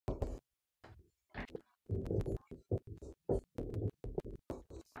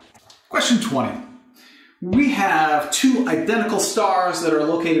Question 20. We have two identical stars that are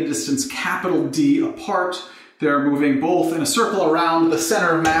located a distance capital D apart. They're moving both in a circle around the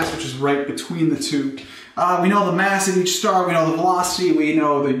center of mass, which is right between the two. We know the mass of each star, we know the velocity, we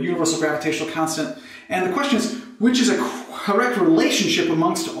know the universal gravitational constant. And the question is, which is a correct relationship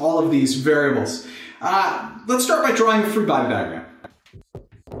amongst all of these variables? Let's start by drawing a free body diagram.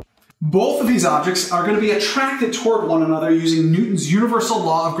 Both of these objects are going to be attracted toward one another using Newton's universal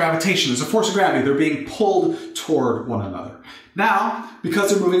law of gravitation. There's a force of gravity. They're being pulled toward one another. Now, because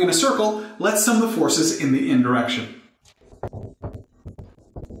they're moving in a circle, let's sum the forces in the in direction.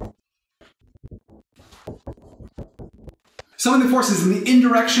 Summing the forces in the in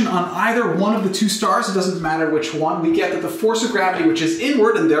direction on either one of the two stars, it doesn't matter which one, we get that the force of gravity, which is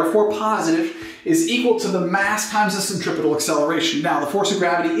inward and therefore positive, is equal to the mass times the centripetal acceleration. Now, the force of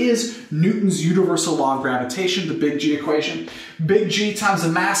gravity is Newton's universal law of gravitation, the big G equation. Big G times the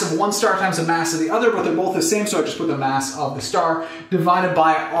mass of one star times the mass of the other, but they're both the same, so I just put the mass of the star divided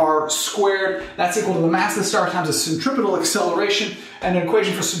by r squared. That's equal to the mass of the star times the centripetal acceleration. And an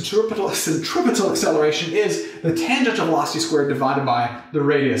equation for centripetal acceleration is the tangential velocity squared divided by the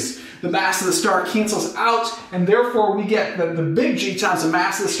radius. The mass of the star cancels out, and therefore we get that the big G times the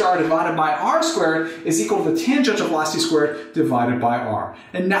mass of the star divided by r squared is equal to the tangential velocity squared divided by r.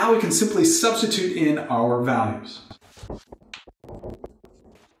 And now we can simply substitute in our values.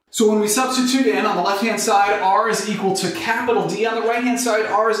 So when we substitute in, on the left-hand side, r is equal to capital D. On the right-hand side,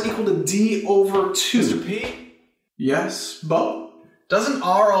 r is equal to d over 2. Mr. P? Yes, Bo? Doesn't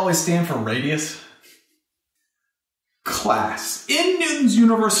r always stand for radius? Class, in Newton's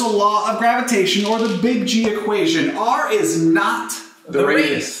universal law of gravitation, or the big G equation, r is not the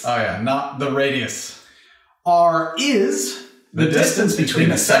radius. Oh yeah, not the radius. R is the distance between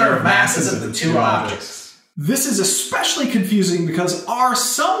the center of masses of the two objects. This is especially confusing because r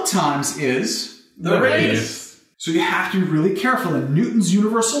sometimes is the radius. So you have to be really careful in Newton's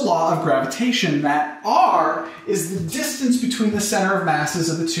universal law of gravitation that r is the distance between the center of masses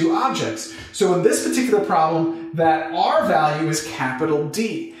of the two objects. So in this particular problem, that r value is capital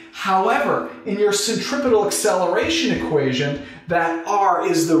D. However, in your centripetal acceleration equation, that r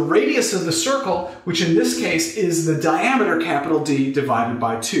is the radius of the circle, which in this case is the diameter capital D divided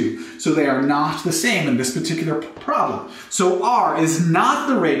by 2. So they are not the same in this particular problem. So r is not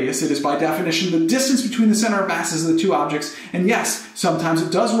the radius. It is by definition the distance between the center of masses of the two objects. And yes, sometimes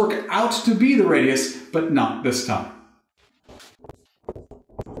it does work out to be the radius, but not this time.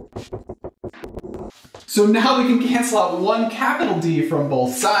 So now we can cancel out one capital D from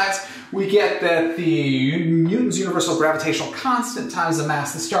both sides. We get that the Newton's universal gravitational constant times the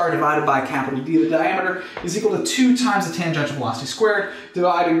mass of the star divided by capital D, the diameter, is equal to 2 times the tangential velocity squared,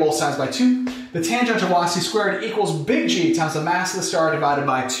 dividing both sides by 2. The tangential velocity squared equals big G times the mass of the star divided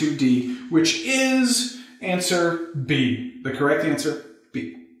by 2D, which is answer B. The correct answer,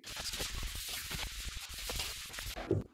 B.